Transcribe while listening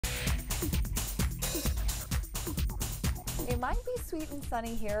might be sweet and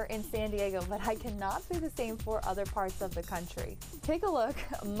sunny here in San Diego, but I cannot say the same for other parts of the country. Take a look.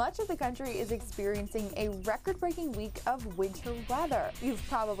 Much of the country is experiencing a record-breaking week of winter weather. You've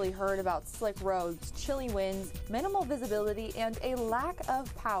probably heard about slick roads, chilly winds, minimal visibility, and a lack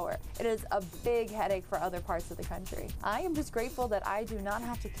of power. It is a big headache for other parts of the country. I am just grateful that I do not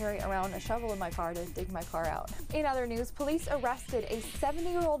have to carry around a shovel in my car to dig my car out. In other news, police arrested a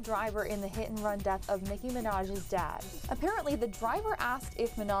 70-year-old driver in the hit-and-run death of Nicki Minaj's dad. Apparently, the driver asked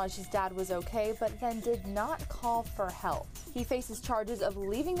if Minaj's dad was okay, but then did not call for help. He faces charges of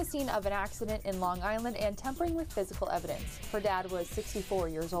leaving the scene of an accident in Long Island and tampering with physical evidence. Her dad was 64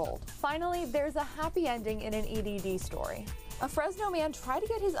 years old. Finally, there's a happy ending in an EDD story. A Fresno man tried to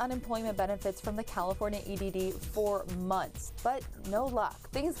get his unemployment benefits from the California EDD for months, but no luck.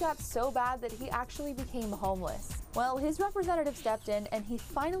 Things got so bad that he actually became homeless. Well, his representative stepped in and he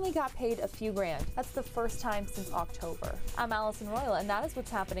finally got paid a few grand. That's the first time since October. I'm Allison Royal, and that is what's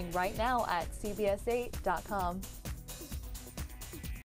happening right now at CBS8.com.